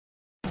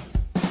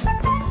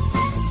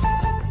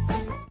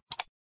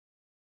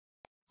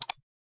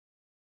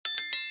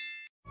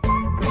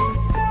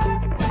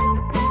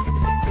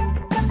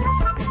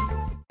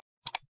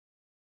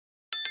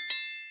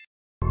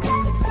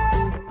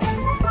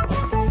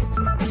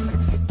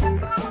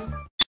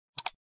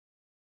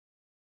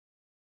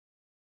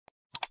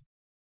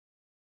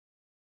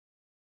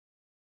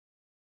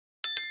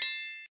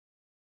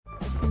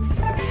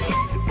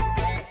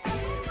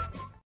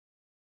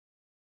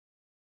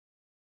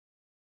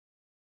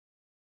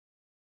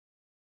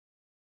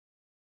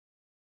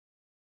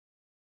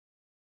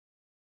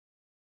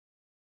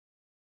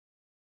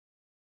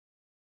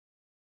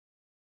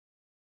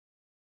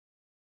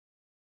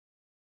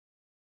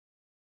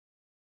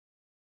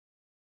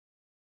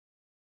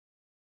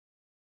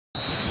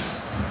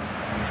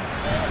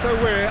So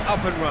we're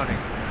up and running.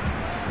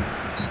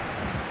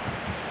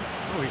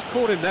 Oh, he's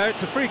caught him there,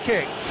 it's a free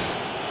kick.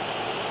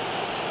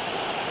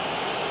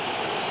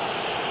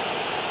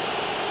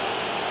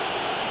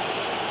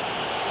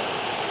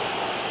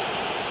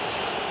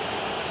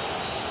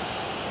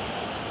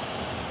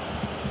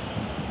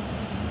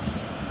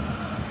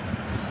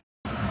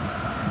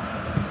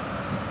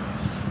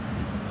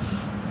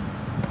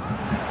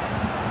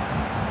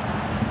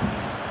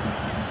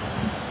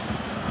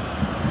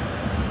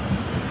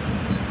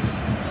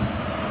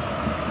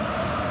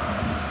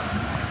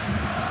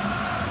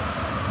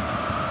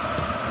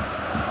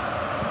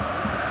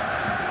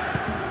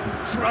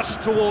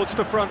 Thrust towards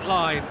the front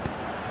line.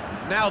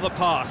 Now the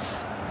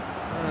pass.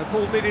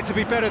 Ball needed to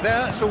be better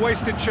there, it's a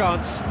wasted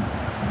chance.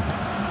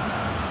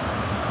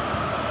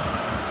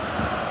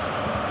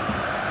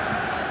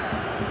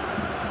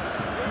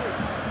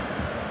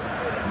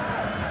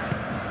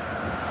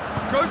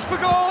 Goes for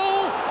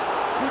goal!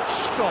 Good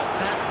stop,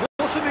 that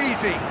wasn't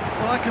easy.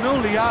 Well, I can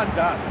only add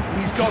that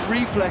he's got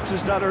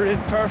reflexes that are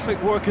in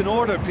perfect working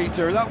order,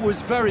 Peter. That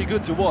was very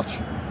good to watch.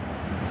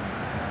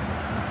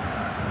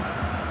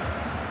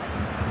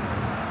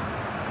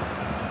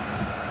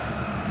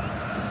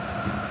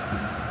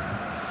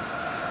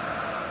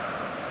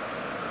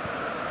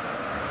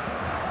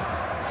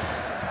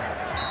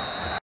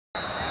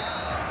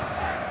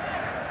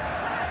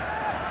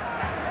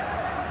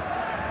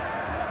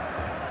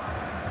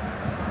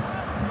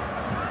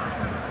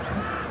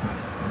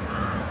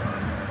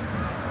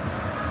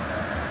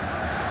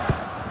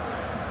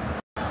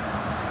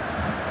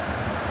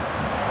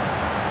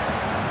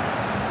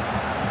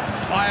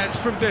 Fires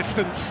from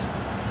distance.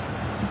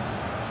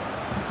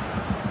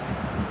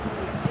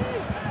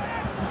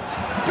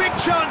 Big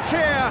chance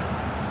here!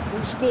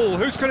 Loose ball,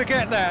 who's going to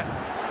get there?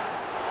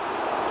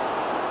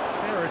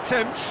 Fair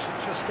attempt,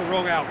 just the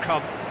wrong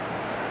outcome.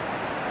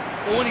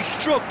 Well, when he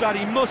struck that,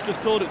 he must have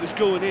thought it was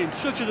going in.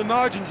 Such are the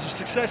margins of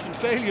success and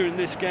failure in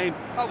this game.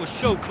 That was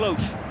so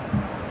close.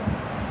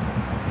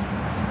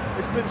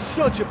 It's been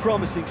such a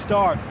promising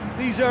start.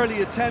 These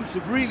early attempts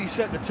have really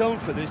set the tone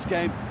for this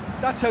game.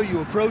 That's how you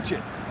approach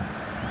it.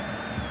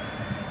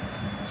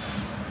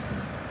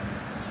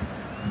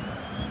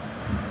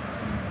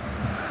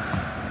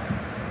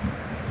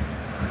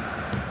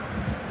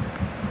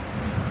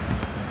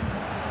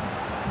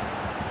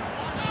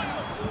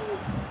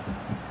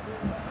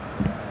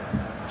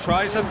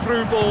 Tries a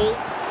through ball.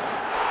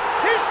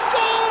 He's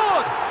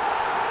scored!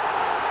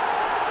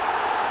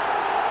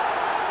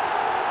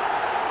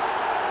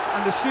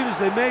 And as soon as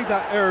they made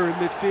that error in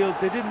midfield,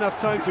 they didn't have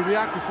time to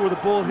react before the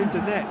ball hit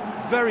the net.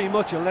 Very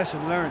much a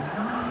lesson learned.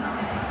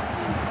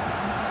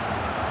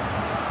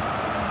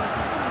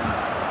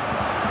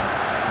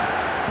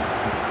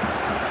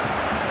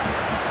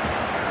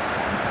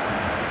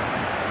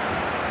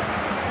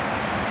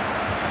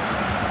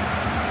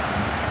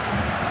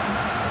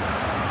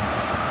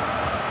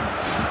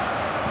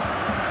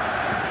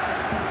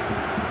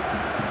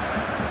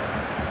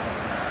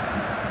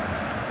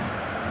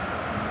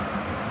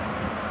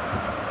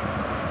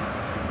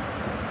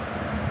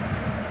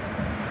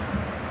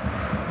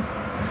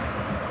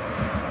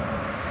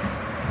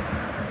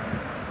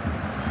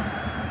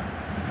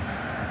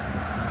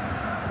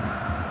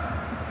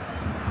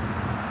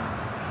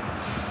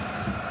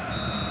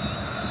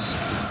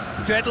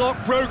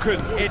 Deadlock broken,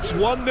 it's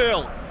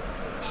 1-0.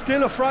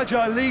 Still a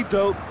fragile lead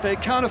though, they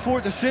can't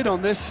afford to sit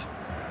on this.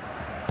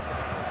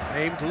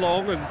 Aimed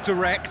long and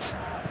direct.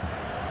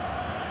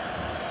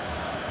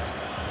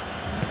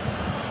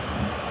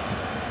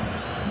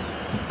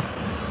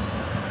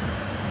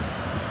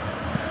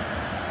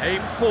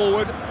 Aimed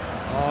forward.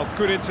 Oh,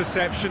 good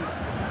interception.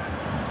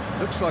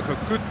 Looks like a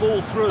good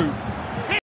ball through.